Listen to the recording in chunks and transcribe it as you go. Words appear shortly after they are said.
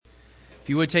If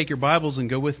you would take your Bibles and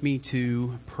go with me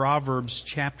to Proverbs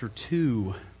chapter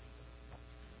 2.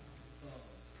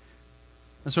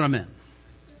 That's what I meant.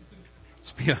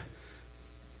 If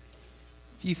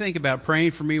you think about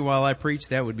praying for me while I preach,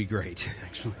 that would be great,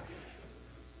 actually.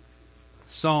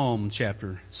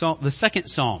 The second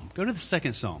Psalm. Go to the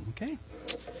second Psalm, okay?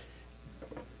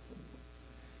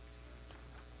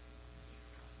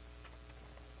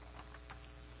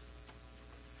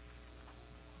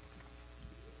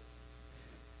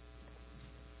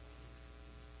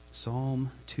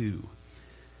 Psalm 2.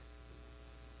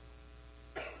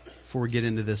 Before we get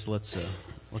into this, let's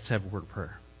have a word of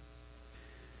prayer.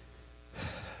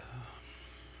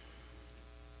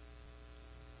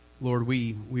 Lord,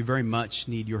 we very much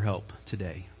need your help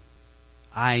today.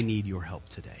 I need your help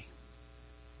today.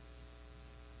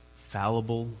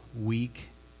 Fallible, weak,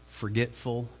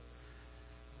 forgetful.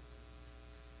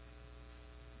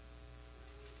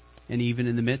 And even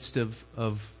in the midst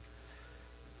of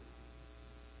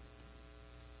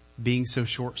being so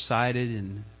short-sighted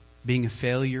and being a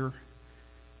failure,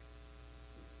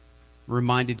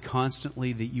 reminded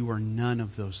constantly that you are none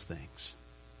of those things.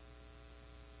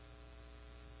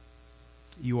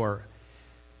 You're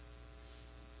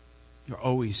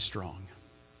always strong.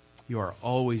 You are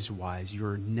always wise.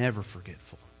 You're never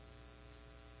forgetful.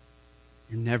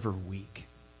 You're never weak.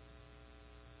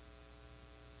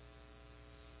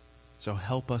 So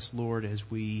help us, Lord, as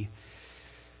we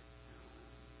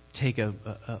take a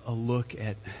look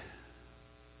at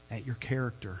your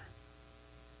character,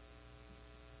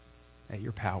 at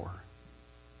your power.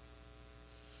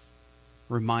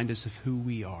 Remind us of who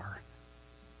we are.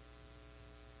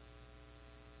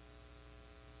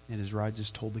 And as Rod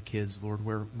just told the kids, Lord,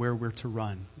 where we're to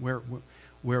run, where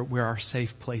our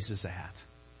safe place is at.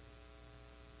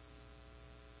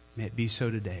 May it be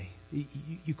so today.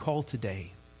 You call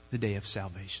today the day of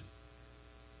salvation.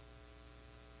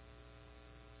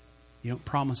 You don't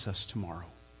promise us tomorrow.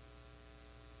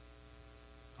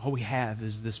 All we have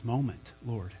is this moment,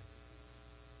 Lord.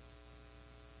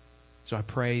 So I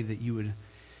pray that you would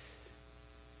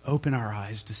open our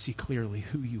eyes to see clearly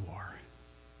who you are.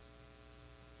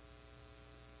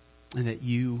 And that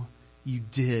you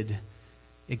did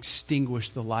extinguish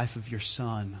the life of your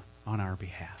Son on our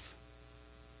behalf.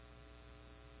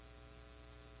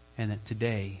 And that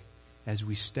today, as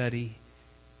we study,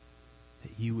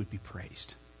 that you would be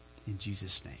praised. In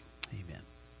Jesus' name, amen.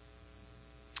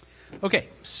 Okay,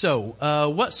 so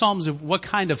what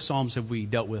kind of Psalms have we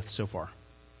dealt with so far?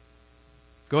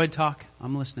 Go ahead, talk.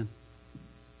 I'm listening.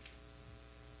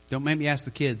 Don't make me ask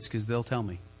the kids because they'll tell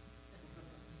me.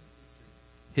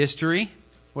 History.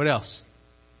 What else?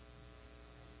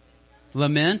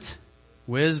 Lament.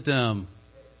 Wisdom.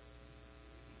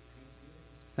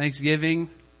 Thanksgiving.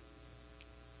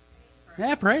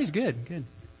 Yeah, praise. Good.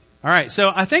 All right.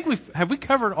 So I think have we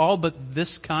covered all but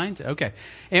this kind? Okay.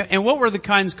 And what were the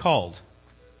kinds called?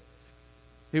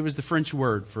 It was the French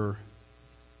word for.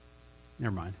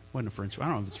 Never mind. Wasn't a French. I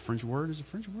don't know if it's a French word. Is it a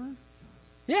French word?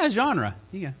 Yeah, genre.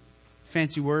 Yeah.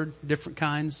 Fancy word. Different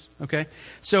kinds. Okay.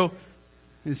 So.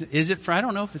 Is it? I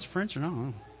don't know if it's French or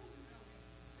not.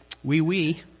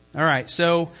 Oui. All right.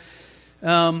 So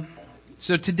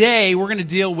today we're going to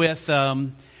deal with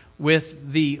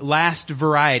the last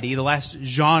variety, the last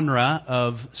genre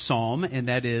of psalm, and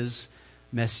that is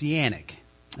messianic.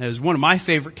 It is one of my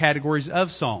favorite categories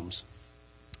of psalms.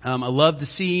 I love to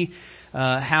see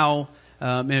how.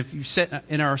 And if you sit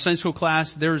in our Sunday school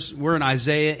class, we're in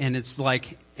Isaiah, and it's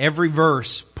like every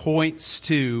verse points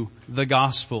to the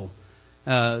gospel.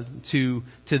 To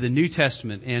the New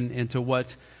Testament and to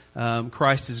what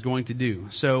Christ is going to do.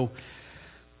 So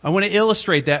I want to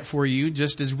illustrate that for you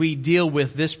just as we deal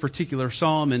with this particular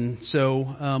psalm. And so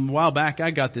a while back I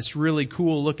got this really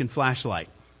cool looking flashlight.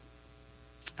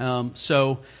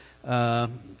 So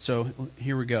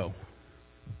here we go.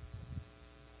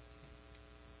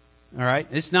 All right,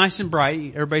 it's nice and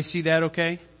bright. Everybody see that?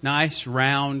 Okay, nice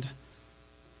round,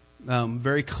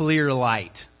 very clear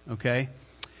light. Okay.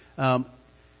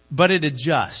 But it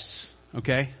adjusts,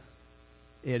 okay?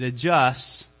 It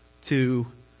adjusts to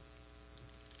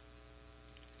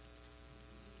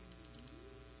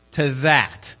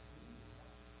that.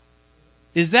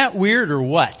 Is that weird or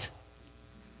what?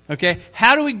 Okay?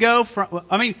 How do we go from,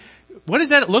 what does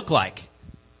that look like?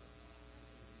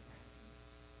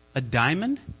 A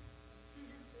diamond?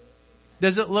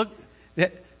 Does it look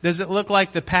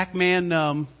like the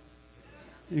Pac-Man,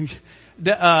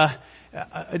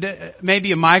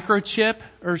 maybe a microchip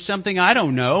or something? I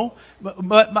don't know.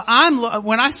 But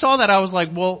when I saw that, I was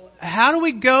like, well, how do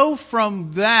we go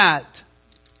from that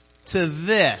to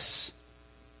this?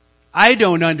 I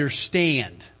don't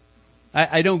understand.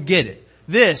 I don't get it.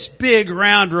 This big,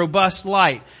 round, robust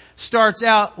light starts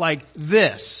out like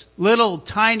this. Little,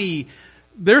 tiny,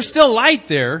 there's still light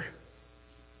there,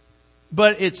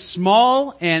 but it's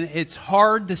small and it's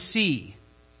hard to see.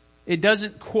 It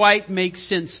doesn't quite make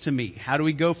sense to me. How do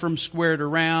we go from square to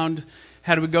round?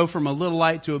 How do we go from a little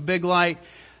light to a big light?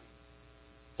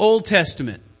 Old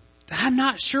Testament. I'm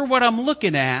not sure what I'm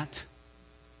looking at.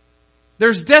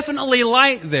 There's definitely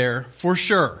light there for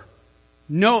sure.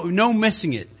 No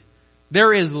missing it.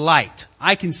 There is light.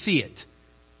 I can see it.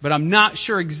 But I'm not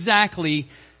sure exactly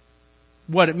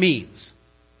what it means.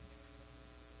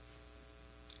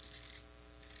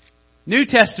 New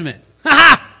Testament. Ha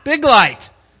ha! Big light.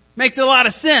 Makes a lot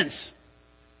of sense.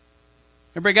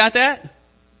 Everybody got that?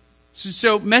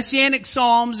 So Messianic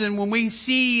Psalms, and when we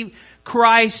see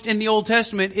Christ in the Old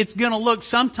Testament, it's gonna look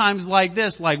sometimes like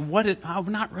this, like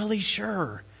I'm not really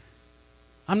sure.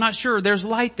 I'm not sure. There's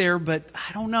light there, but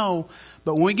I don't know.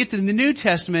 But when we get to the New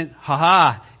Testament,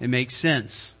 it makes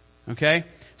sense. Okay?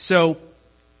 So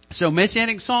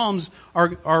Messianic Psalms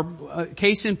are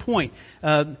case in point.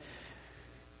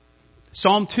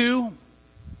 Psalm 2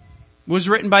 was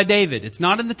written by David. It's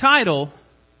not in the title,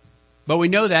 but we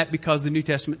know that because the New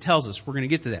Testament tells us. We're going to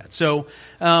get to that. So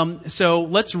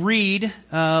let's read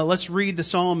the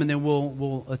Psalm and then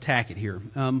we'll attack it here.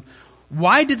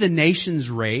 Why do the nations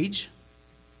rage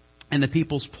and the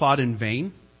peoples plot in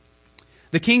vain?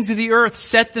 The kings of the earth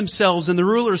set themselves and the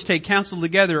rulers take counsel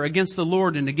together against the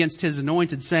Lord and against His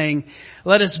anointed, saying,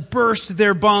 let us burst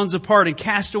their bonds apart and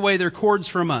cast away their cords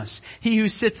from us. He who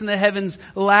sits in the heavens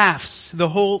laughs. The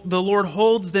Lord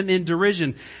holds them in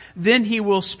derision. Then He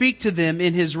will speak to them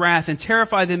in His wrath and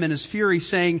terrify them in His fury,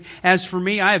 saying, as for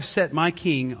me, I have set my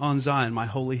king on Zion, my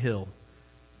holy hill.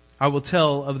 I will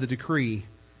tell of the decree.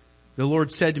 The Lord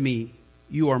said to me,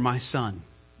 you are my son.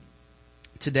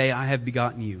 Today I have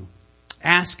begotten you.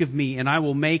 Ask of me, and I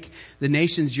will make the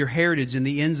nations your heritage and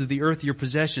the ends of the earth your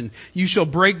possession. You shall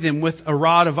break them with a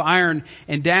rod of iron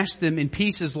and dash them in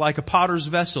pieces like a potter's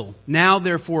vessel. Now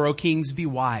therefore, O kings, be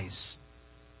wise.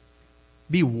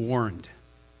 Be warned,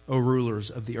 O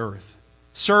rulers of the earth.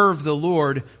 Serve the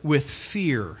Lord with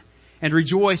fear and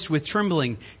rejoice with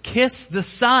trembling. Kiss the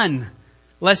Son,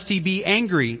 lest He be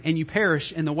angry and you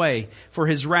perish in the way, for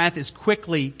His wrath is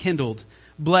quickly kindled.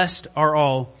 Blessed are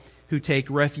all who take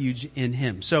refuge in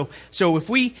Him. So if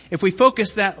we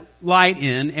focus that light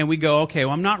in and we go, okay,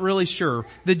 well, I'm not really sure.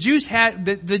 The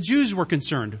Jews were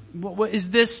concerned.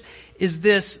 Is this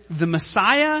the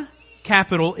Messiah,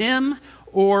 capital M,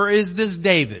 or is this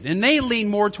David? And they lean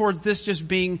more towards this just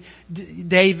being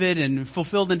David and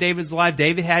fulfilled in David's life.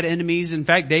 David had enemies. In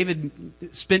fact, David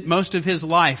spent most of his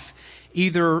life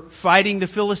either fighting the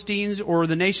Philistines or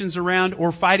the nations around,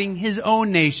 or fighting his own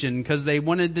nation because they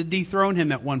wanted to dethrone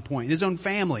him at one point, his own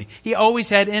family. He always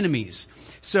had enemies.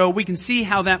 So we can see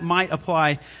how that might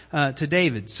apply to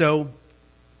David. So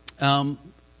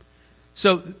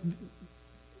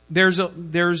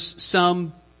there's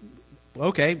some,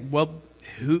 okay, well,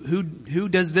 who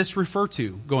does this refer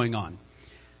to going on?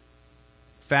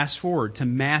 Fast forward to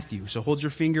Matthew. So hold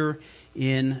your finger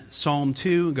in Psalm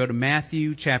 2 and go to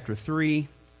Matthew chapter 3.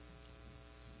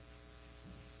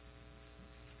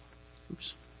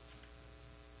 Oops.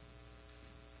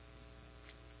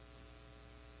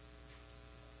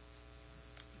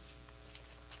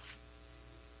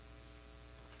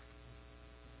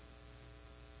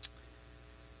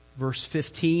 Verse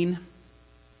 15.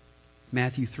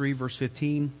 Matthew 3 verse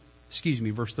 15.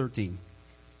 Verse 13.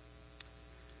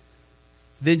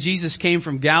 Then Jesus came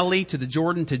from Galilee to the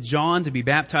Jordan to John to be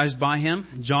baptized by him.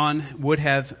 John would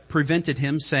have prevented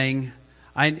him, saying,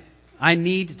 I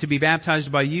need to be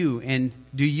baptized by you, and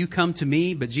do you come to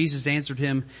me? But Jesus answered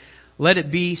him, let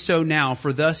it be so now,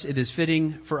 for thus it is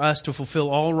fitting for us to fulfill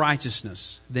all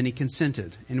righteousness. Then he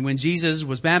consented. And when Jesus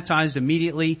was baptized,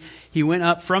 immediately he went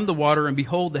up from the water, and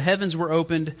behold, the heavens were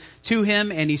opened to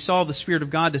him, and he saw the Spirit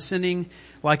of God descending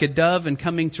like a dove and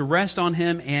coming to rest on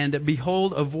him. And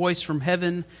behold, a voice from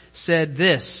heaven said,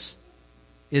 this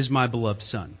is my beloved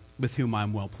Son, with whom I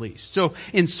am well pleased. So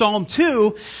in Psalm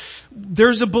 2,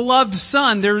 there's a beloved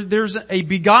son. There's a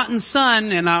begotten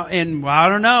son, and I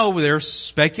don't know. There's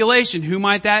speculation. Who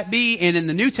might that be? And in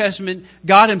the New Testament,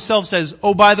 God Himself says,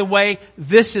 "Oh, by the way,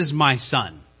 this is my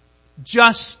son."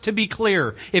 Just to be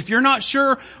clear, if you're not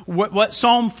sure what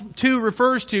Psalm 2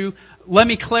 refers to, let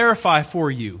me clarify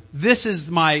for you. This is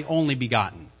my only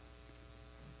begotten.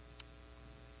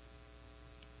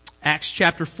 Acts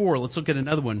chapter 4. Let's look at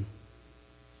another one.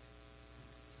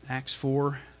 Acts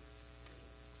 4.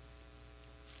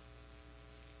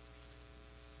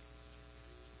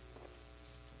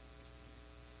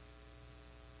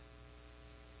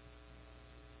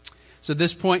 So at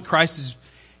this point, Christ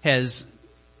has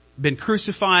been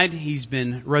crucified. He's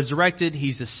been resurrected.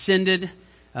 He's ascended.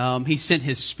 He sent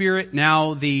His Spirit.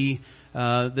 Now the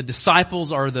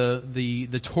disciples are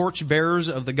the torch bearers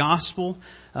of the gospel.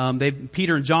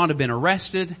 Peter and John have been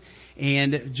arrested.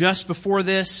 And just before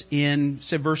this, in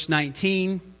verse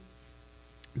 19,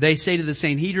 they say to the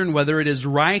Sanhedrin, whether it is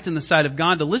right in the sight of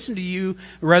God to listen to you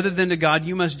rather than to God,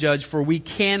 you must judge, for we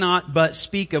cannot but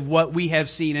speak of what we have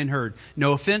seen and heard.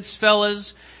 No offense,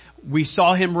 fellas. We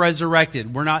saw Him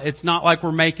resurrected. It's not like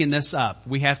we're making this up.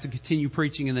 We have to continue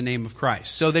preaching in the name of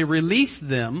Christ. So they released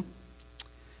them.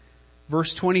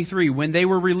 Verse 23, when they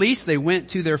were released, they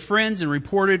went to their friends and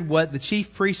reported what the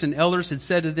chief priests and elders had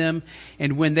said to them.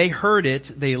 And when they heard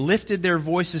it, they lifted their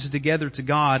voices together to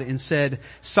God and said,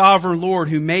 Sovereign Lord,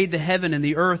 who made the heaven and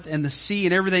the earth and the sea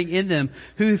and everything in them,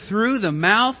 who through the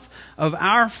mouth of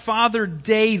our father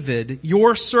David,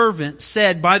 your servant,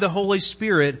 said by the Holy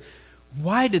Spirit,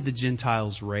 why did the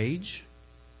Gentiles rage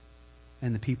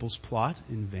and the peoples plot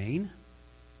in vain?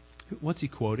 What's he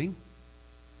quoting?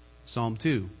 Psalm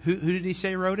 2. Who did he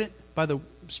say wrote it? By the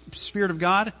Spirit of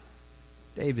God?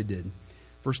 David did.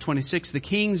 Verse 26, the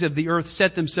kings of the earth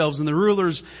set themselves and the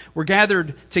rulers were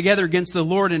gathered together against the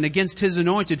Lord and against His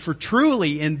anointed. For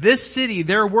truly in this city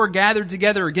there were gathered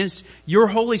together against your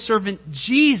holy servant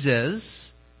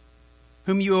Jesus,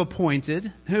 whom you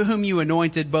appointed, whom you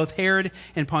anointed, both Herod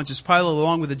and Pontius Pilate,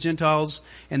 along with the Gentiles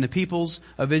and the peoples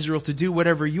of Israel, to do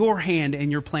whatever your hand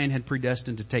and your plan had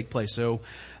predestined to take place. So,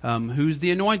 who's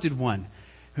the anointed one?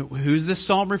 Who's this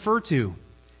psalm referred to?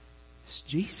 It's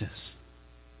Jesus.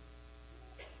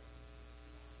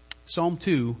 Psalm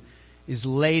 2 is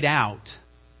laid out,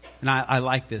 and I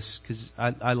like this because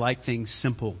I like things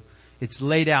simple. It's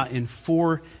laid out in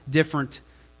 4 different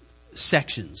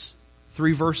sections.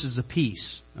 3 verses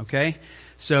apiece, okay?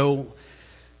 So,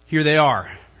 here they are.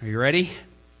 Are you ready?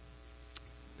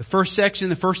 The first section,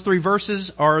 the first 3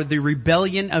 verses are the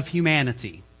rebellion of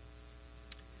humanity.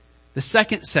 The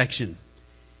second section,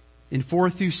 in 4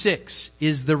 through 6,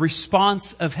 is the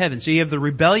response of heaven. So you have the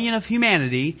rebellion of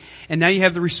humanity, and now you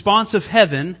have the response of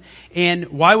heaven. And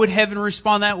why would heaven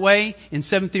respond that way? In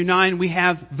 7 through 9, we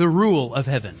have the rule of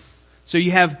heaven. So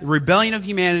you have rebellion of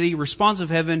humanity, response of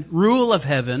heaven, rule of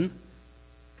heaven.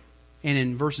 And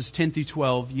in verses 10 through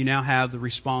 12, you now have the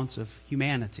response of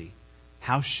humanity.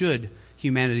 How should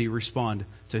humanity respond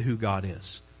to who God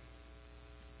is?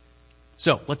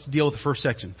 So, let's deal with the first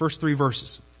section. First 3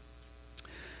 verses.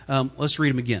 Let's read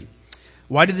them again.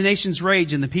 Why did the nations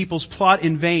rage and the peoples plot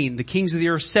in vain? The kings of the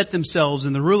earth set themselves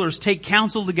and the rulers take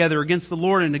counsel together against the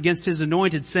Lord and against His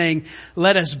anointed, saying,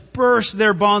 let us burst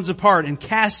their bonds apart and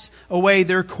cast away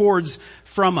their cords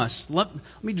from us. Let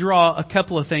me draw a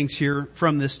couple of things here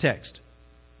from this text.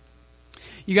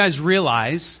 You guys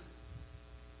realize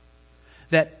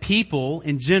that people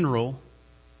in general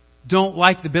don't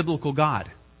like the biblical God.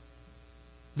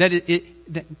 That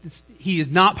He is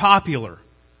not popular.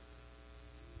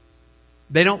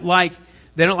 They don't like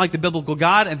the biblical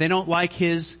God, and they don't like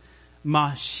His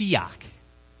Mashiach,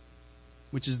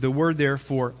 which is the word there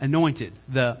for anointed,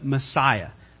 the Messiah.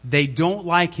 They don't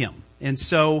like Him. And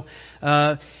so,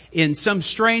 in some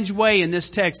strange way in this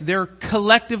text, they're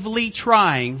collectively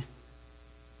trying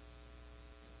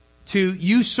to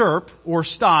usurp or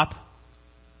stop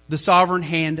the sovereign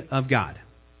hand of God.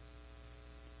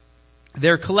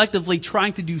 They're collectively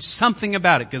trying to do something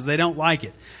about it because they don't like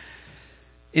it.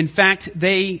 In fact,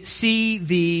 they see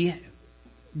the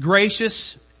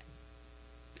gracious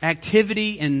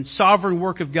activity and sovereign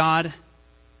work of God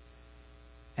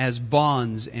as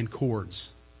bonds and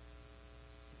cords.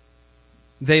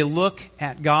 They look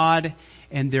at God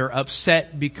and they're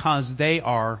upset because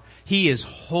He is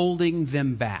holding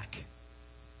them back.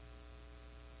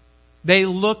 They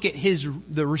look at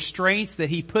the restraints that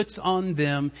He puts on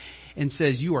them and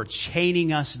says, you are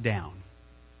chaining us down.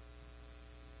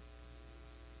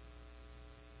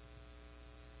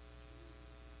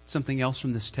 Something else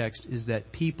from this text is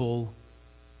that people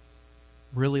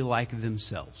really like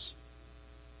themselves.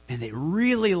 And they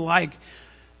really like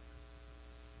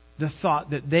the thought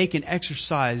that they can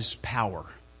exercise power.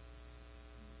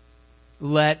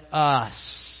 Let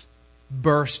us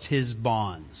burst His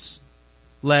bonds.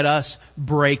 Let us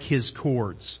break His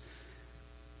cords.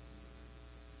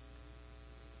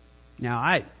 Now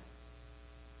I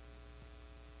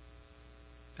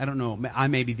don't know, I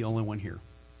may be the only one here.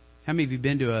 How many of you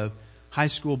been to a high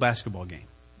school basketball game?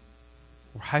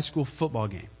 Or high school football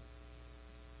game?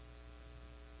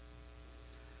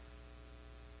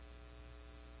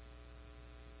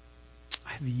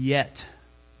 I have yet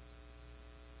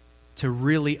to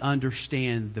really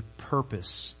understand the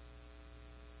purpose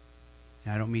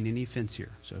And I don't mean any offense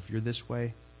here. So if you're this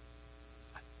way,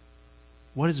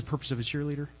 what is the purpose of a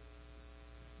cheerleader?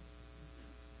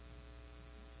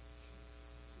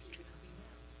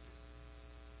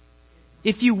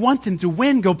 If you want them to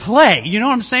win, go play. You know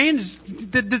what I'm saying?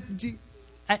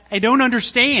 I don't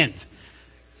understand.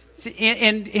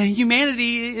 And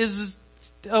humanity is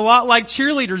a lot like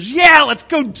cheerleaders. Yeah, let's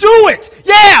go do it.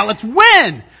 Yeah, let's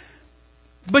win.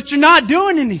 But you're not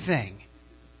doing anything.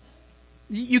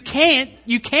 You can't.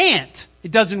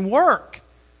 It doesn't work.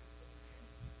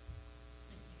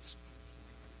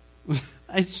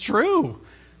 It's true.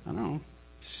 I don't know.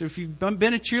 So if you've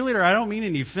been a cheerleader, I don't mean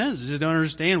any offense. I just don't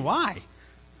understand why.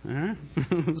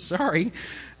 Sorry.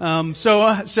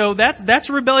 So that's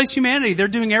rebellious humanity. They're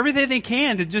doing everything they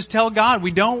can to just tell God,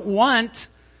 we don't want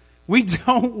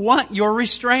your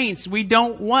restraints. We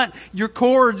don't want your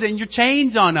cords and your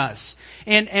chains on us.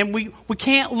 And we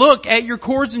can't look at your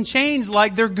cords and chains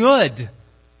like they're good.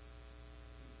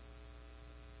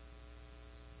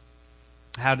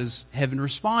 How does heaven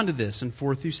respond to this in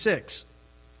 4 through 6?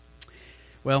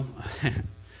 Well,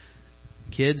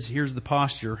 kids, here's the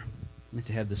posture. I meant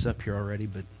to have this up here already,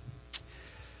 but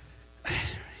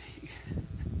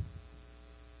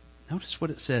notice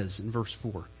what it says in verse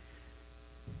 4.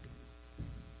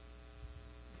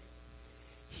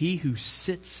 He who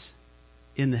sits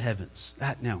in the heavens.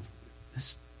 Now,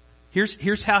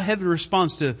 here's how heaven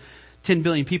responds to 10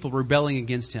 billion people rebelling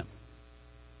against him.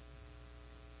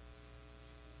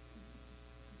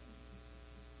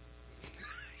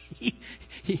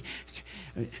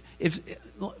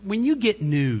 When you get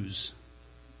news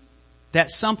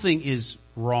that something is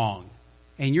wrong,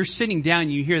 and you're sitting down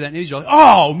and you hear that news, you're like,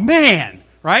 oh man,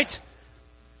 right?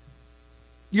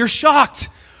 You're shocked.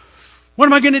 What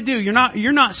am I going to do?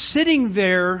 You're not sitting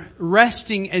there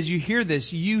resting as you hear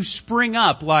this. You spring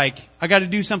up like, I got to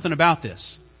do something about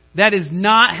this. That is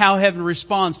not how heaven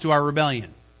responds to our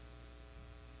rebellion.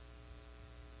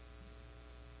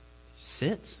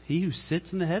 He who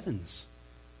sits in the heavens.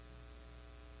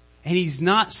 And he's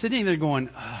not sitting there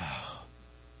going, oh,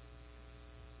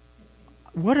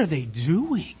 what are they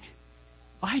doing?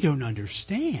 I don't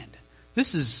understand.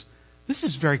 This is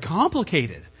very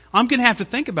complicated. I'm going to have to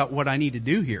think about what I need to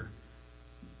do here.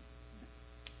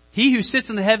 He who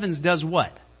sits in the heavens does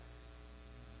what?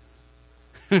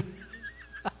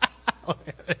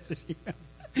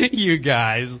 You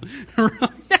guys.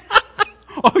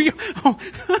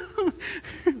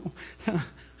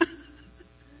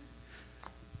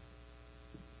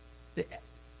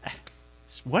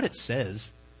 It's what it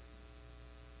says.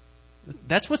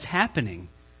 That's what's happening.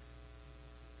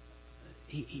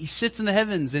 He sits in the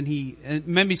heavens and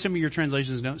maybe some of your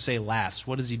translations don't say laughs.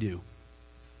 What does he do?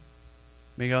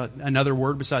 Make another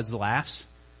word besides the laughs?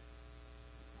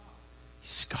 He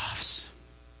scoffs.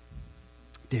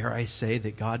 Dare I say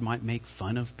that God might make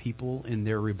fun of people in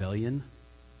their rebellion?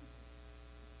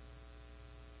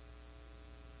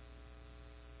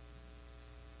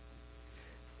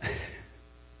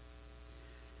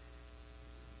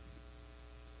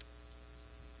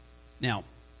 Now,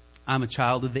 I'm a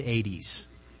child of the 80s.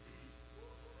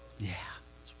 Yeah.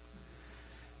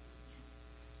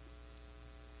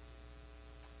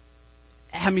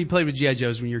 How many played with G.I.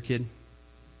 Joes when you were a kid?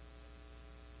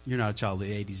 You're not a child of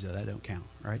the 80s, though. That don't count,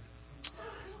 right?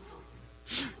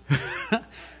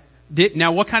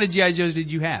 Now, what kind of G.I. Joes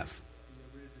did you have?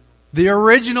 The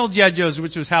original G.I. Joes,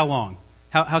 which was how long?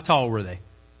 How tall were they?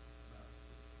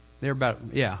 They were about,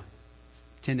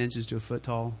 10 inches to a foot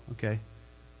tall. Okay.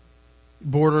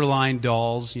 Borderline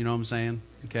dolls, you know what I'm saying?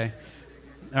 Okay.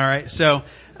 All right. So,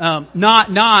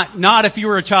 not if you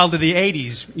were a child of the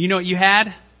 80s. You know what you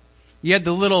had? You had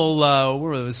the little, what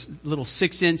were those? Little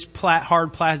 6-inch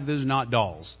hard plastic. Those are not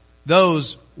dolls.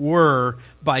 Those were,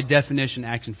 by definition,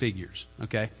 action figures.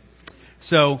 Okay.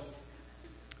 So,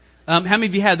 how many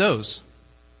of you had those?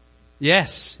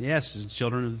 Yes.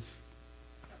 Children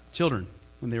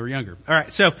when they were younger. All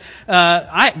right. So,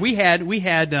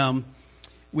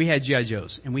 we had G.I.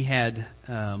 Joes, and we had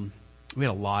a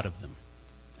lot of them.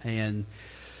 And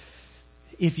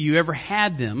if you ever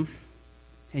had them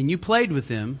and you played with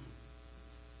them,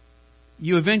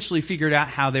 you eventually figured out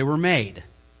how they were made.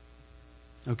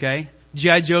 Okay?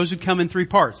 G.I. Joes would come in 3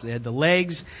 parts. They had the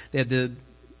legs, they had the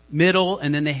middle,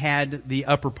 and then they had the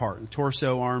upper part, the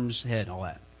torso, arms, head, all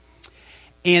that.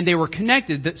 And they were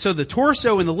connected. So the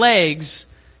torso and the legs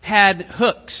had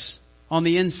hooks on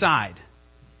the inside.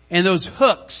 And those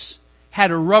hooks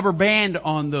had a rubber band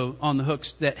on the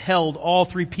hooks that held all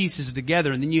 3 pieces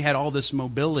together, and then you had all this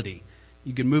mobility.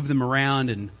 You could move them around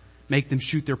and make them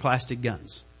shoot their plastic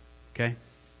guns. Okay?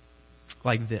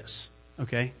 Like this.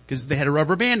 Okay? Because they had a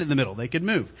rubber band in the middle. They could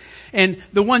move. And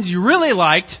the ones you really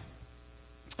liked,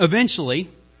 eventually,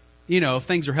 if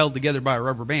things are held together by a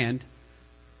rubber band,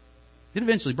 it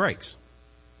eventually breaks.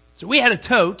 So we had a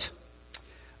tote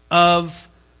of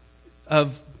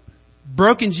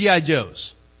broken G.I.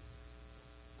 Joes.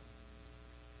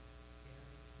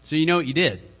 So you know what you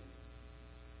did?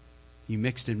 You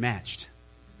mixed and matched.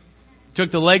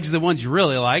 Took the legs of the ones you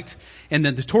really liked, and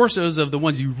then the torsos of the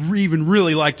ones you even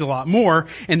really liked a lot more,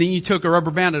 and then you took a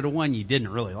rubber band of the one you didn't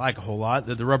really like a whole lot,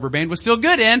 that the rubber band was still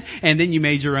good in, and then you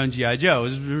made your own G.I. Joe. It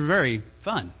was very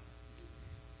fun.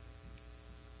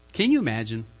 Can you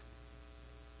imagine?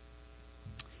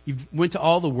 You went to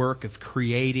all the work of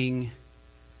creating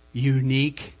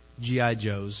unique G.I.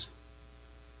 Joes,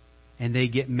 and they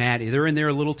get mad. They're in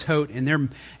their little tote, and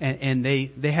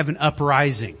they have an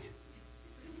uprising.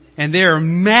 And they're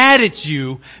mad at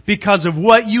you because of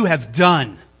what you have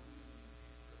done.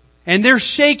 And they're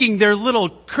shaking their little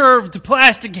curved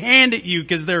plastic hand at you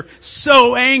because they're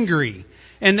so angry.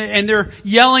 And they're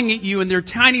yelling at you in their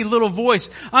tiny little voice,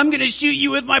 "I'm going to shoot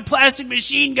you with my plastic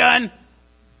machine gun."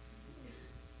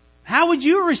 How would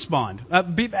you respond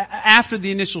after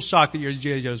the initial shock that your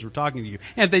G.I. Joes were talking to you?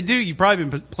 And if they do, you've probably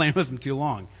been playing with them too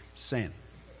long. Just saying.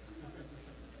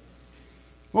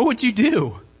 What would you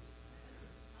do?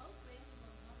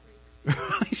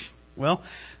 Well,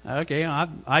 okay, I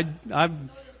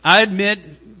admit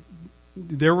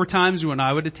there were times when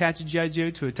I would attach a G.I. Joe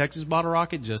to a Texas bottle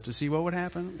rocket just to see what would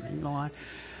happen. I'm not gonna lie.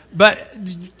 But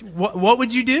what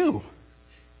would you do?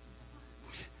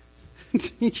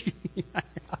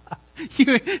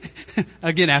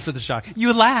 Again, after the shock, you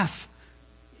would laugh.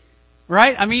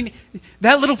 Right? I mean,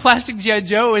 that little plastic G.I.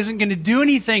 Joe isn't going to do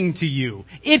anything to you.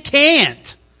 It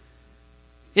can't.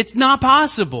 It's not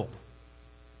possible.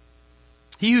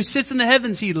 He who sits in the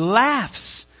heavens, he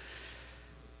laughs.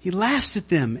 He laughs at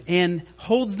them and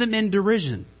holds them in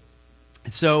derision.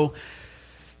 And so,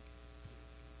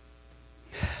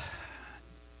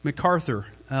 MacArthur,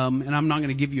 and I'm not going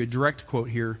to give you a direct quote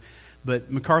here, but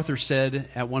MacArthur said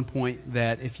at one point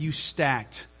that if you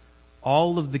stacked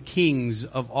all of the kings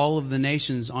of all of the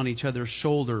nations on each other's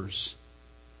shoulders,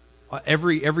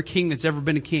 every king that's ever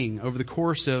been a king over the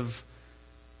course of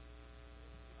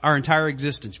our entire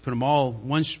existence, put them all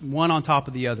one on top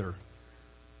of the other,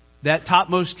 that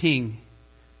topmost king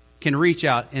can reach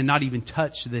out and not even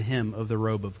touch the hem of the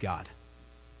robe of God.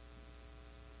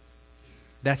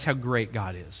 That's how great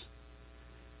God is.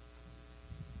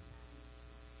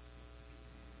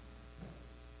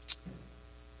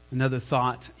 Another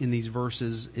thought in these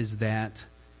verses is that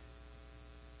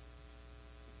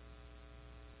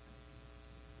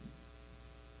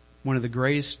one of the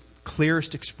greatest,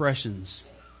 clearest expressions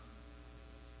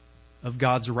of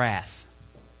God's wrath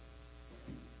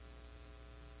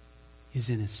is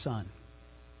in His Son.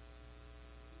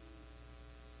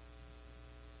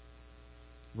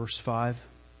 Verse 5,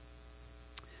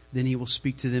 then He will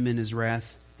speak to them in His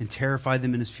wrath and terrify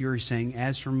them in His fury, saying,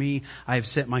 "As for me, I have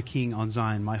set my king on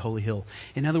Zion, my holy hill."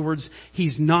 In other words,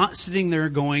 He's not sitting there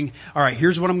going, all right,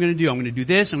 here's what I'm going to do. I'm going to do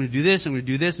this, I'm going to do this, I'm going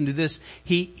to do this and do this.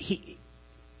 He,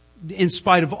 in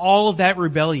spite of all of that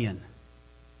rebellion,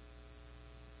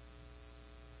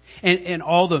 and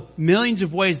all the millions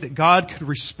of ways that God could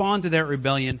respond to that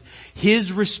rebellion,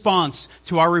 His response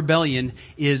to our rebellion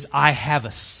is, I have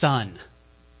a son.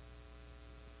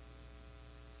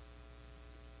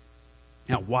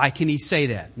 Now, why can He say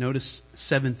that? Notice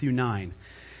 7 through 9.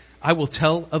 I will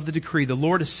tell of the decree. The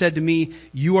Lord has said to me,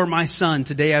 you are my son.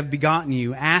 Today I have begotten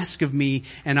you. Ask of me,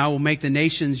 and I will make the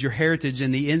nations your heritage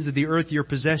and the ends of the earth your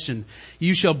possession.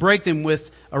 You shall break them with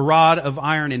a rod of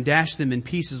iron and dash them in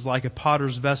pieces like a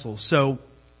potter's vessel. So,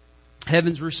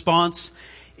 heaven's response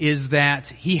is that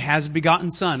He has a begotten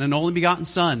son, an only begotten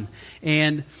son.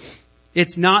 And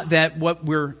it's not that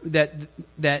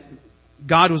that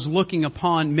God was looking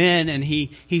upon men and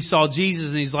He saw Jesus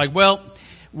and He's like, well,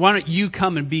 why don't you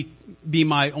come and be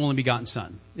my only begotten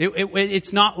son?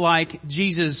 It's not like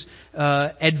Jesus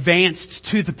advanced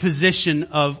to the position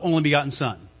of only begotten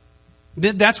son.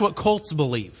 That's what cults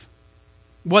believe.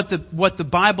 What the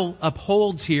Bible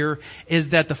upholds here is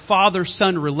that the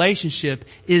father-son relationship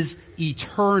is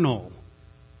eternal.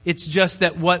 It's just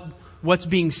that what's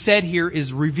being said here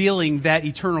is revealing that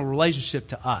eternal relationship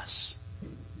to us.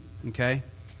 Okay?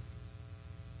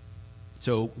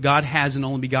 So God has an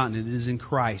only begotten, and it is in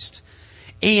Christ.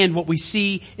 And what we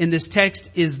see in this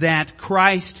text is that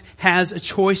Christ has a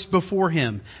choice before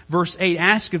Him. Verse 8,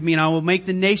 ask of me and I will make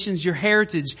the nations your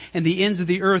heritage and the ends of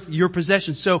the earth your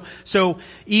possession. So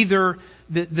either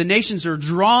the nations are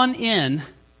drawn in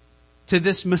to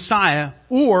this Messiah,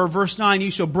 or verse 9, you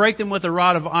shall break them with a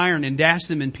rod of iron and dash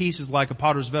them in pieces like a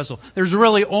potter's vessel. There's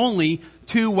really only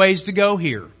two ways to go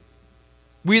here.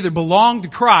 We either belong to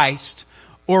Christ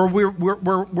or we're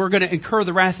going to incur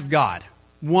the wrath of God.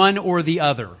 One or the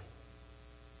other.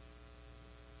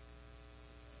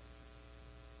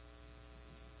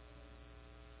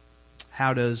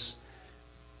 How does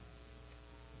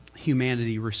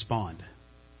humanity respond?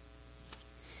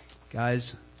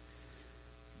 Guys,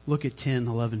 look at 10,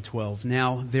 11, 12.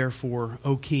 Now, therefore,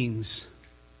 O kings,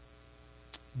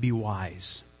 be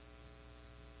wise.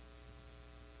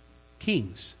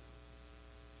 Kings.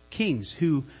 Kings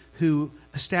who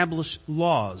establish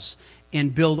laws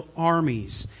and build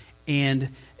armies and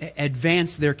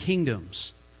advance their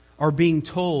kingdoms are being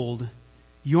told,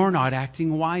 you're not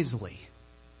acting wisely.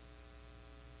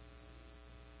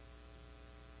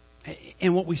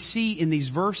 And what we see in these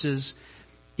verses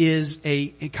is a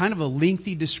kind of a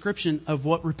lengthy description of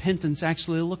what repentance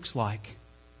actually looks like.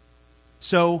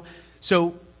 So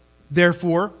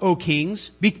therefore, O kings,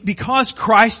 because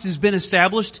Christ has been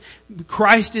established,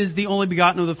 Christ is the only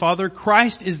begotten of the Father,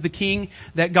 Christ is the King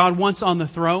that God wants on the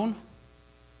throne,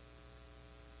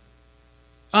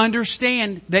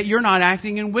 understand that you're not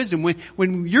acting in wisdom.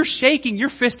 When you're shaking your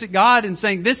fist at God and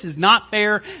saying, this is not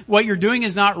fair, what you're doing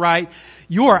is not right,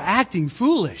 you are acting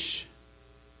foolish.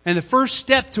 And the first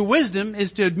step to wisdom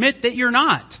is to admit that you're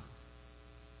not.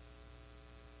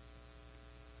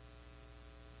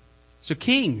 So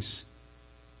kings,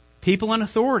 people in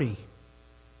authority,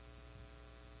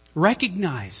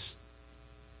 recognize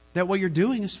that what you're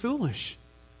doing is foolish.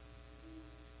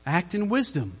 Act in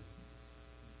wisdom.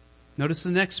 Notice the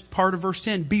next part of verse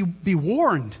 10. Be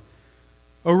warned,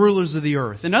 O rulers of the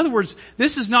earth. In other words,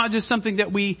 this is not just something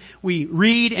that we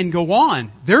read and go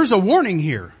on. There's a warning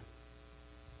here.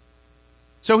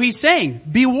 So he's saying,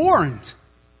 be warned.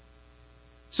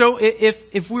 So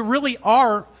if we really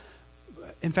are,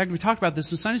 in fact, we talked about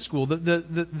this in Sunday school,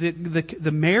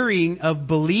 the marrying of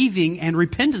believing and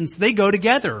repentance, they go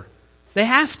together. They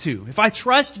have to. If I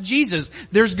trust Jesus,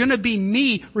 there's going to be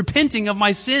me repenting of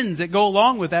my sins that go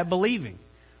along with that believing.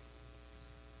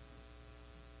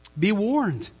 Be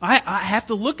warned. I have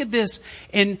to look at this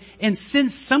and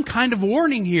sense some kind of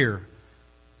warning here.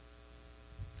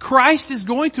 Christ is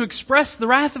going to express the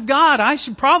wrath of God. I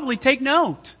should probably take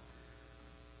note.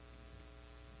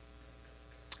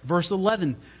 Verse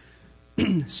 11.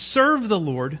 Serve the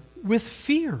Lord with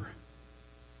fear.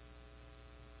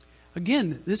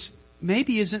 Again, this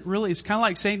maybe isn't really, it's kind of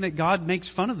like saying that God makes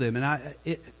fun of them. And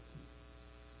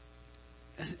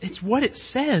it's what it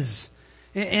says.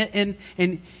 And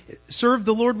serve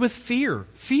the Lord with fear.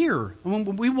 Fear.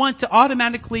 We want to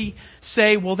automatically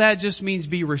say, well, that just means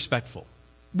be respectful.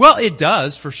 Well, it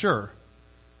does, for sure.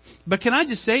 But can I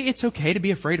just say, it's okay to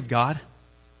be afraid of God.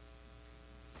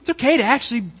 It's okay to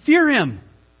actually fear Him.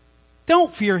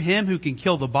 Don't fear Him who can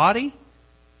kill the body.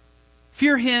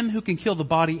 Fear Him who can kill the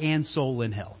body and soul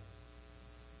in hell.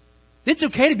 It's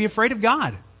okay to be afraid of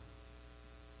God.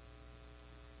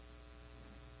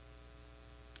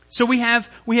 So we have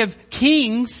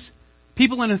kings,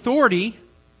 people in authority,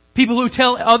 people who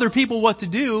tell other people what to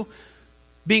do,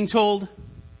 being told,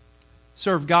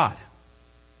 serve God.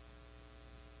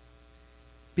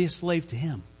 Be a slave to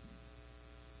Him.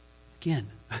 Again,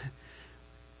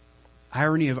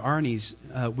 irony of ironies,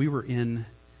 we were in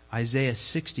Isaiah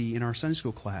 60 in our Sunday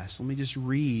school class. Let me just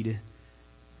read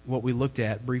what we looked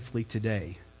at briefly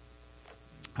today.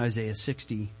 Isaiah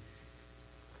 60,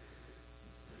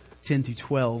 10 through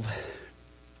 12.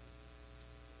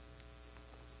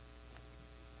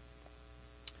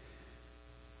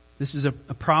 This is a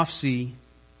prophecy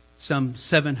some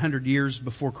 700 years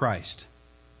before Christ.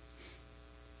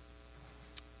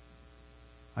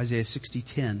 Isaiah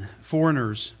 60:10.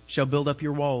 Foreigners shall build up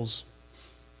your walls,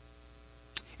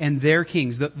 and their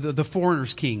kings, the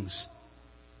foreigners' kings,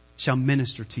 shall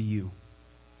minister to you.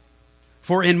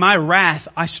 For in my wrath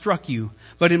I struck you,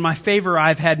 but in my favor I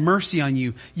have had mercy on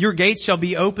you. Your gates shall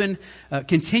be open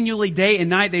continually, day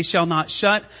and night they shall not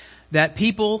shut, that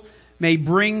people may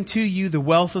bring to you the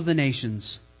wealth of the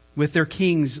nations, with their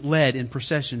kings led in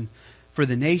procession. For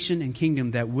the nation and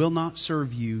kingdom that will not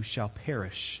serve you shall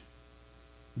perish.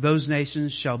 Those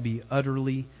nations shall be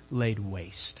utterly laid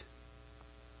waste.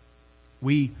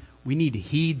 We need to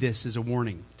heed this as a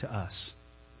warning to us.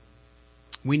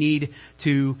 We need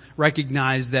to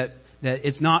recognize that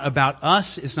it's not about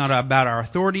us, it's not about our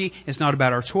authority, it's not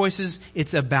about our choices,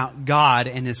 it's about God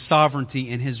and His sovereignty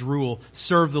and His rule.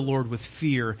 Serve the Lord with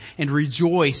fear and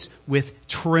rejoice with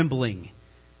trembling.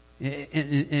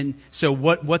 And so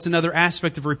what's another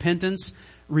aspect of repentance?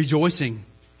 Rejoicing.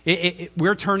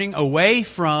 We're turning away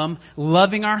from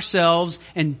loving ourselves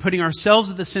and putting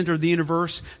ourselves at the center of the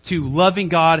universe to loving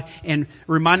God and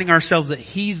reminding ourselves that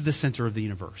He's the center of the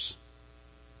universe.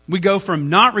 We go from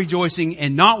not rejoicing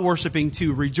and not worshiping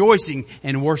to rejoicing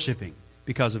and worshiping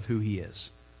because of who He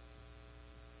is.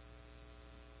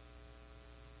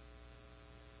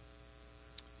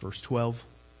 Verse 12.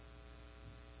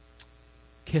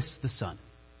 Kiss the Son.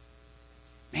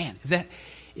 Man,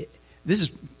 this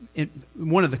is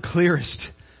one of the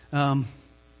clearest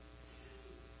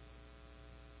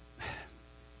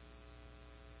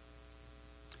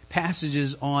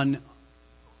passages on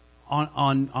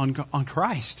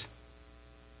Christ.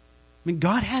 I mean,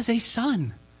 God has a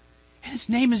Son, and His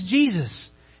name is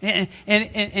Jesus.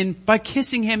 And by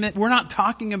kissing Him, we're not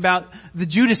talking about the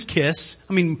Judas kiss.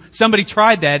 I mean, somebody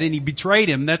tried that and he betrayed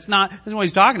Him. That's what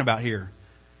He's talking about here.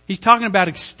 He's talking about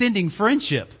extending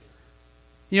friendship.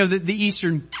 You know, the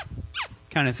Eastern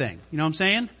kind of thing. You know what I'm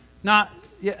saying?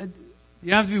 You don't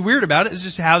have to be weird about it. It's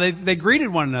just how they greeted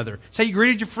one another. It's how you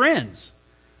greeted your friends.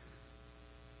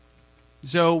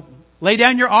 So, lay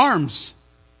down your arms.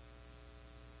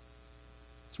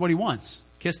 That's what He wants.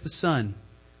 Kiss the Son.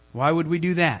 Why would we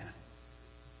do that?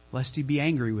 Lest He be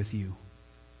angry with you.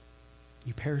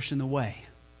 You perish in the way.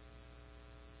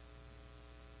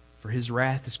 For His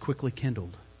wrath is quickly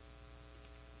kindled.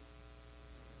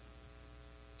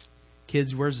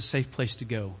 Kids, where's a safe place to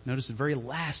go? Notice the very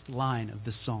last line of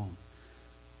this psalm.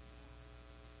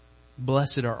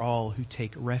 Blessed are all who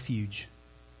take refuge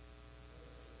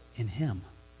in Him.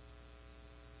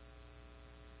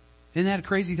 Isn't that a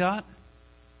crazy thought?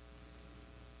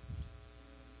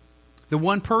 The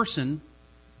one person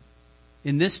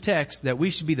in this text that we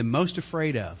should be the most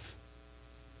afraid of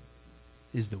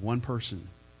is the one person,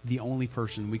 the only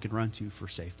person we could run to for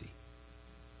safety.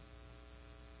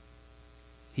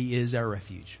 He is our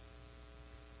refuge.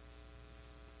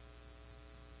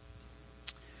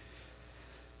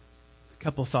 A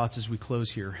couple of thoughts as we close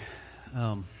here.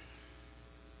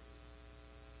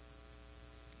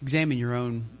 Examine your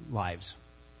own lives,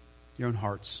 your own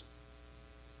hearts,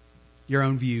 your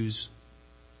own views.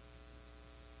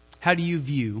 How do you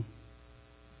view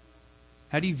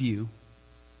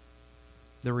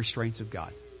the restraints of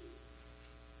God?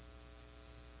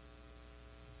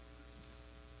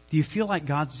 Do you feel like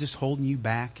God's just holding you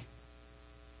back?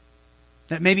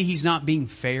 That maybe He's not being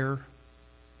fair?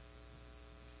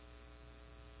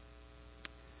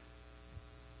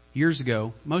 Years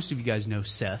ago, most of you guys know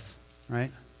Seth,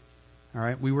 right? All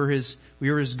right, we were his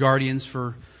guardians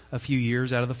for a few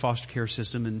years out of the foster care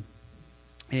system,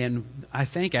 and I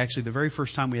think actually the very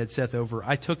first time we had Seth over,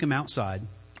 I took him outside.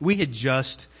 We had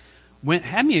just went.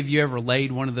 How many of you ever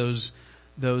laid one of those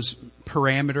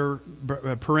perimeter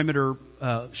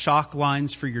shock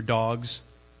lines for your dogs?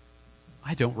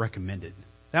 I don't recommend it.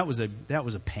 That was a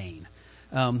pain.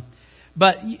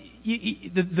 But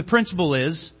the principle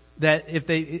is that if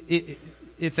they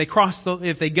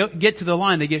get to the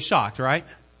line, they get shocked, right?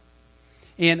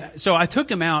 And so I took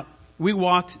him out. We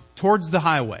walked towards the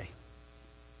highway,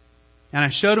 and I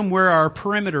showed him where our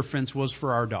perimeter fence was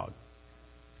for our dog.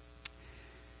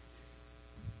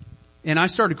 And I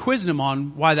started quizzing him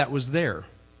on why that was there.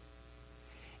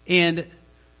 And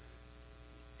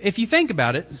if you think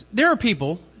about it, there are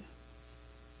people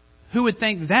who would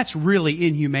think that's really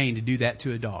inhumane to do that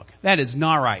to a dog. That is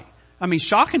not right. I mean,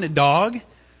 shocking a dog,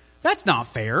 that's not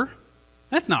fair.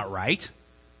 That's not right.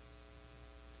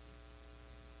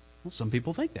 Well, some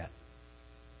people think that.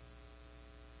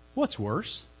 What's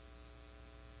worse?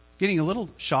 Getting a little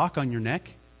shock on your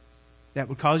neck that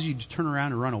would cause you to turn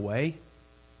around and run away?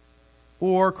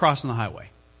 Or crossing the highway?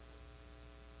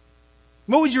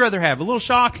 What would you rather have? A little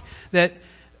shock that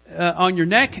on your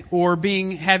neck, or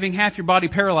having half your body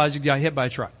paralyzed if you got hit by a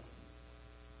truck?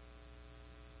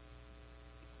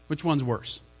 Which one's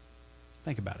worse?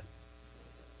 Think about it.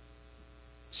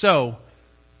 So,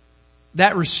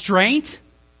 that restraint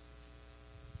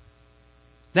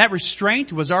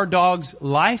was our dog's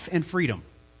life and freedom.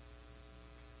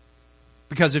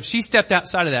 Because if she stepped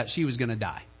outside of that, she was going to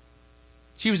die.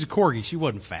 She was a corgi. She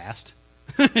wasn't fast.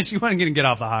 She wasn't going to get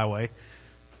off the highway.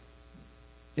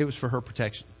 It was for her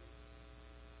protection.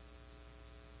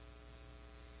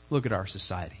 Look at our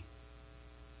society.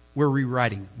 We're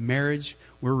rewriting marriage.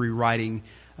 We're rewriting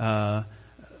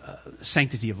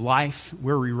sanctity of life.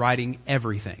 We're rewriting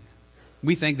everything.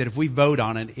 We think that if we vote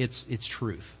on it, it's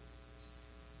truth.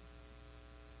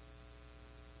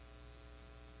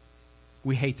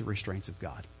 We hate the restraints of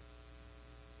God.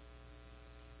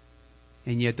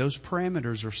 And yet those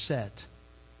parameters are set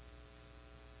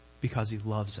because He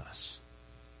loves us.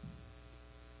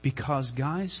 Because,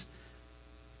 guys,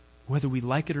 whether we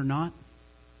like it or not,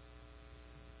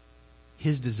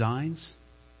 His designs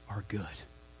are good.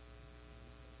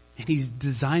 And He's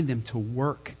designed them to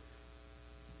work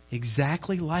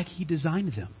exactly like He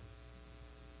designed them.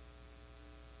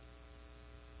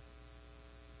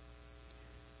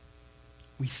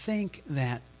 We think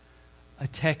that a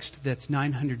text that's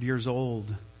 900 years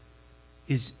old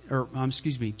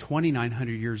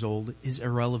 2,900 years old is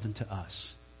irrelevant to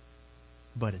us.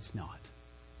 But it's not.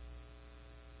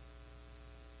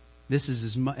 This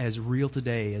is as real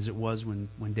today as it was when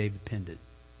David penned it.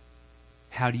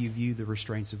 How do you view the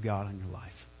restraints of God on your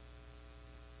life?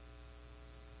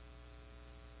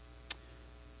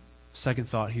 Second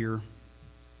thought here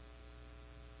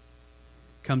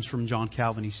comes from John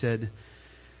Calvin. He said,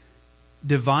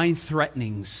 divine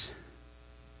threatenings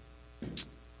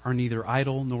are neither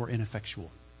idle nor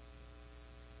ineffectual.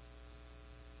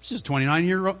 This is a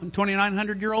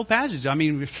 2,900-year-old passage. I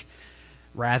mean,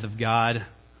 wrath of God.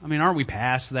 I mean, aren't we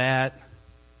past that?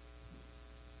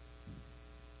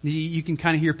 You can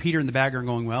kind of hear Peter in the background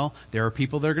going, well, there are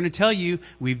people that are going to tell you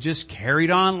we've just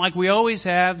carried on like we always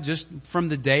have, just from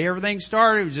the day everything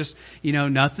started. It was just,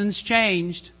 nothing's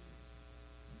changed.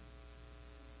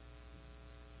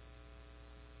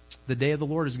 The day of the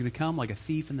Lord is going to come like a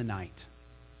thief in the night.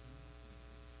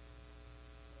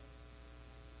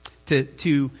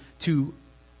 To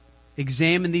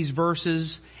examine these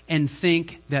verses and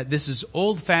think that this is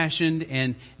old-fashioned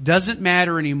and doesn't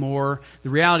matter anymore. The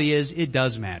reality is, it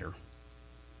does matter.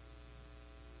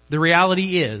 The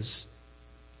reality is,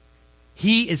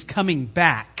 He is coming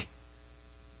back.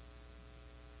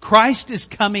 Christ is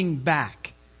coming back.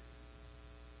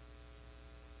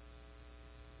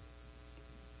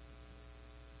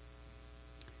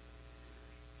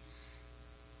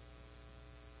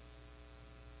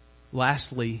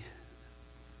 Lastly,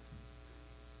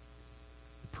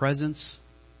 the presence.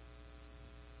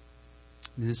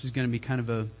 And this is going to be kind of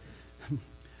a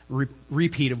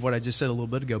repeat of what I just said a little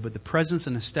bit ago, but the presence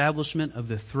and establishment of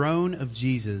the throne of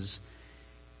Jesus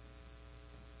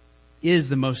is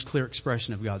the most clear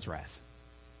expression of God's wrath.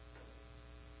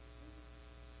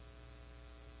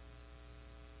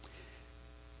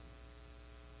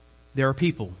 There are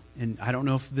people, and I don't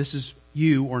know if this is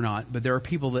you or not, but there are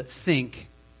people that think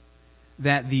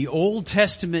that the Old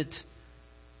Testament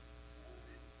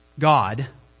God,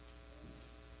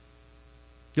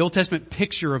 the Old Testament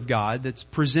picture of God that's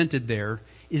presented there,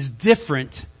 is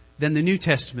different than the New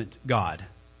Testament God.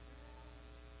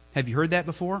 Have you heard that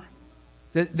before?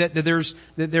 That there's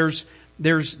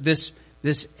this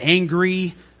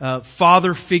angry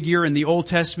father figure in the Old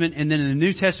Testament, and then in the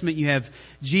New Testament you have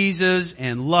Jesus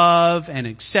and love and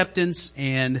acceptance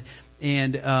and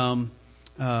they're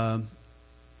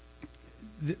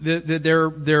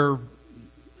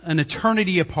an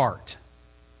eternity apart.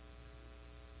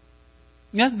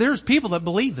 Yes, there's people that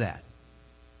believe that.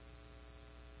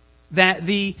 That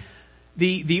the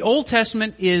Old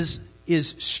Testament is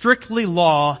strictly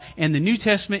law and the New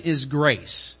Testament is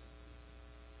grace.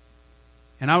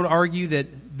 And I would argue that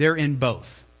they're in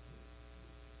both.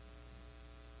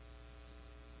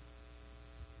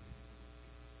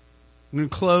 I'm going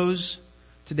to close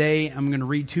today. I'm going to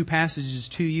read two passages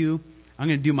to you. I'm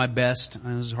going to do my best. I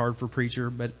know this is hard for a preacher,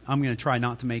 but I'm going to try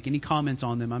not to make any comments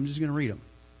on them. I'm just going to read them.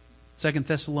 2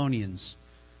 Thessalonians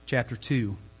chapter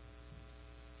 2.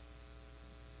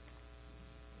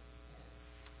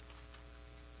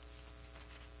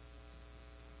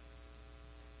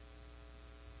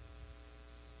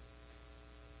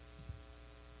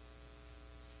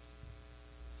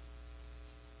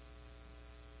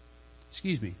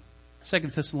 Excuse me. 2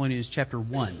 Thessalonians chapter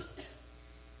 1.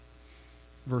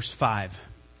 Verse 5.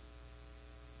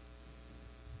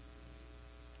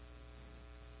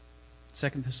 2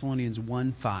 Thessalonians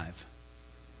 1:5.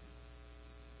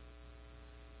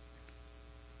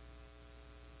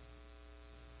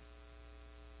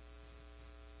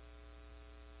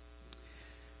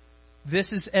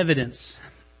 This is evidence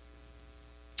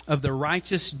of the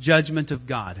righteous judgment of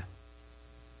God,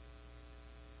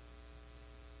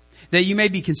 that you may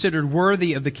be considered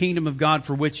worthy of the kingdom of God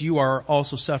for which you are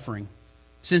also suffering.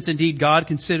 Since indeed God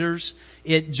considers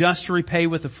it just to repay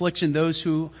with affliction those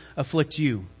who afflict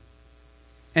you,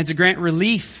 and to grant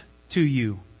relief to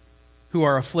you who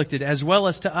are afflicted, as well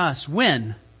as to us,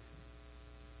 when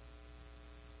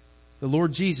the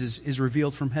Lord Jesus is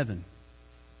revealed from heaven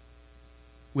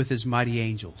with His mighty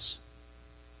angels,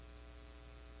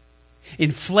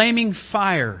 in flaming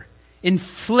fire,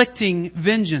 inflicting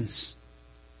vengeance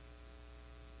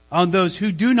on those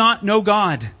who do not know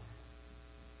God,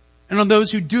 and on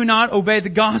those who do not obey the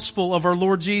gospel of our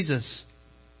Lord Jesus.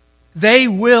 They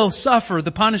will suffer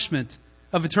the punishment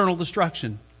of eternal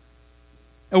destruction,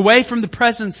 away from the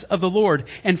presence of the Lord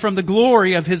and from the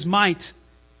glory of His might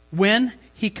when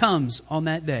He comes on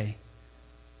that day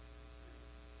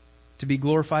to be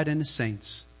glorified in His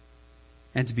saints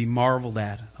and to be marveled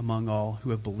at among all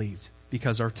who have believed,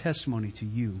 because our testimony to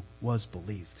you was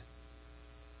believed.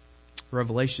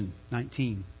 Revelation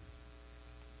 19.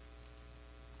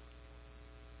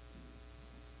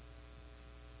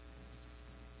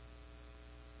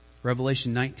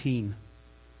 Revelation 19,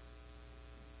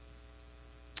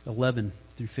 11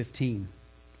 through 15.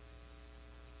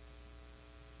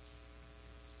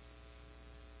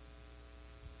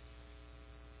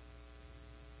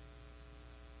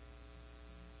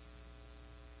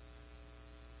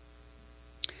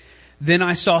 Then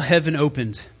I saw heaven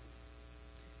opened,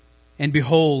 and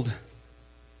behold,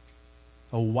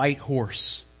 a white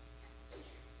horse.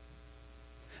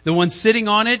 The one sitting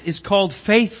on it is called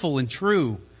Faithful and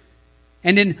True,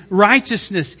 and in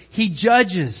righteousness He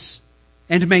judges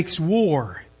and makes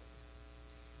war.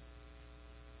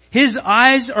 His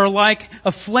eyes are like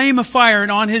a flame of fire,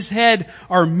 and on His head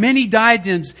are many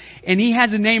diadems, and He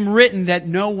has a name written that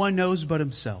no one knows but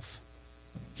Himself.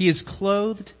 He is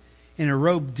clothed in a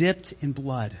robe dipped in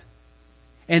blood,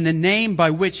 and the name by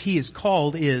which He is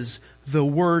called is the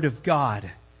Word of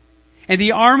God. And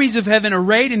the armies of heaven,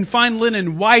 arrayed in fine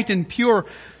linen, white and pure,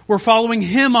 were following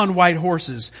Him on white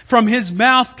horses. From His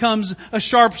mouth comes a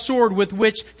sharp sword with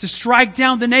which to strike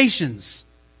down the nations.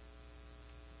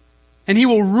 And He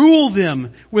will rule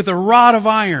them with a rod of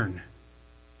iron.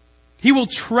 He will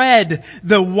tread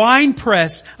the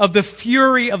winepress of the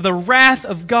fury of the wrath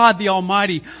of God the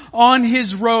Almighty. On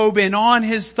His robe and on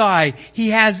His thigh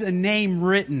He has a name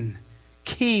written,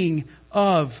 King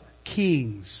of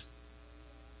Kings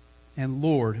and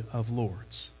Lord of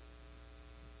Lords.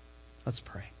 Let's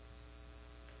pray.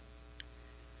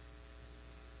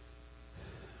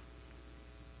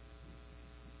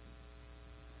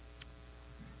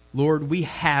 Lord, we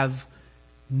have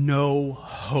no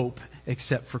hope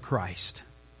except for Christ.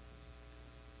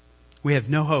 We have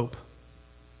no hope.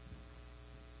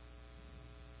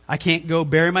 I can't go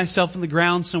bury myself in the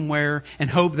ground somewhere and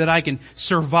hope that I can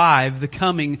survive the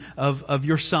coming of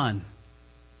your Son.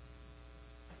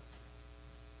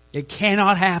 It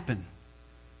cannot happen.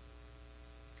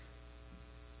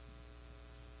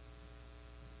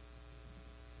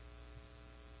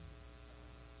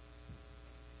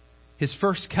 His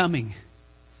first coming,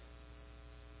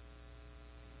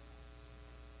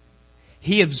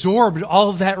 He absorbed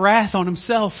all of that wrath on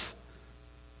Himself.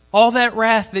 All that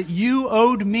wrath that you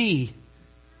owed me.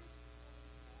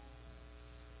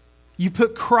 You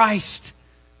put Christ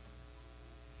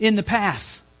in the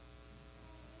path.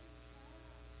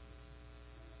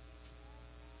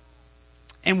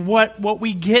 And what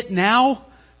we get now,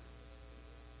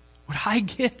 what I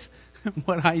get,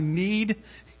 what I need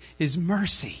is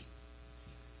mercy.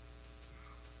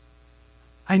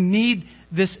 I need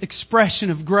this expression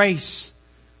of grace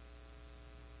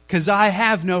because I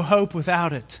have no hope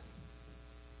without it.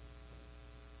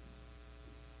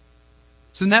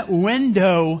 So in that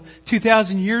window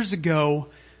 2,000 years ago,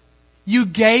 you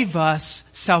gave us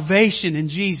salvation in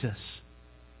Jesus.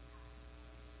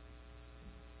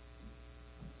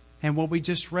 And what we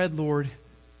just read, Lord,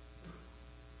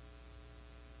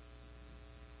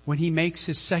 when He makes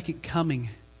His second coming,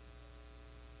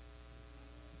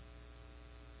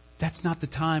 that's not the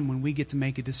time when we get to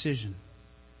make a decision.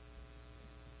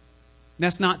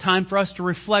 That's not time for us to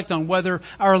reflect on whether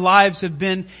our lives have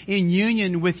been in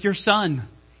union with your Son.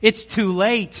 It's too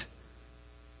late.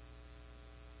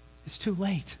 It's too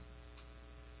late.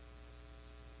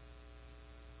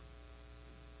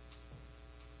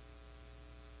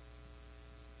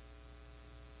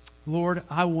 Lord,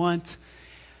 I want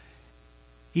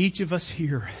each of us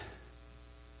here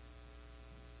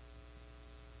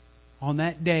on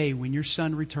that day when your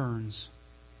Son returns,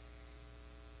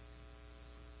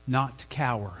 not to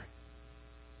cower,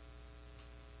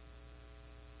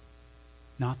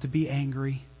 not to be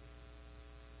angry,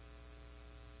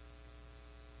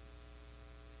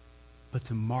 but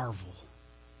to marvel,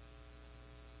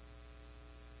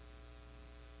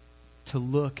 to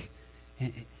look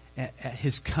at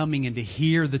His coming and to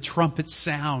hear the trumpet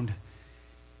sound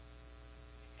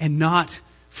and not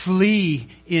flee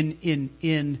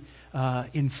in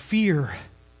fear,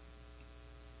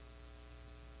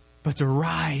 but to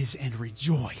rise and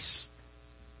rejoice.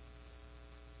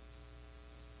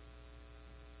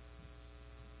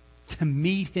 To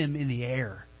meet Him in the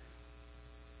air.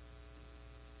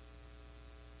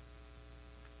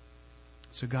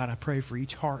 So God, I pray for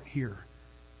each heart here.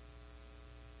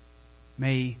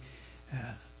 May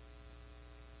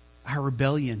our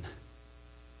rebellion,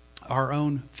 our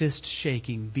own fist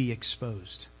shaking be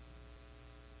exposed.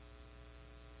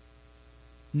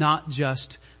 Not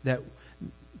just that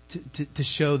to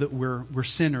show that we're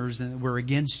sinners and that we're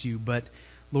against you, but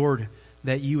Lord,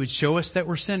 that you would show us that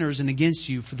we're sinners and against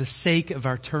you for the sake of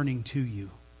our turning to you.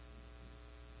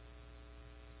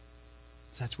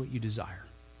 So that's what you desire.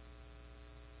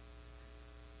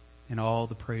 And all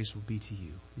the praise will be to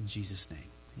you. In Jesus' name,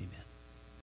 amen.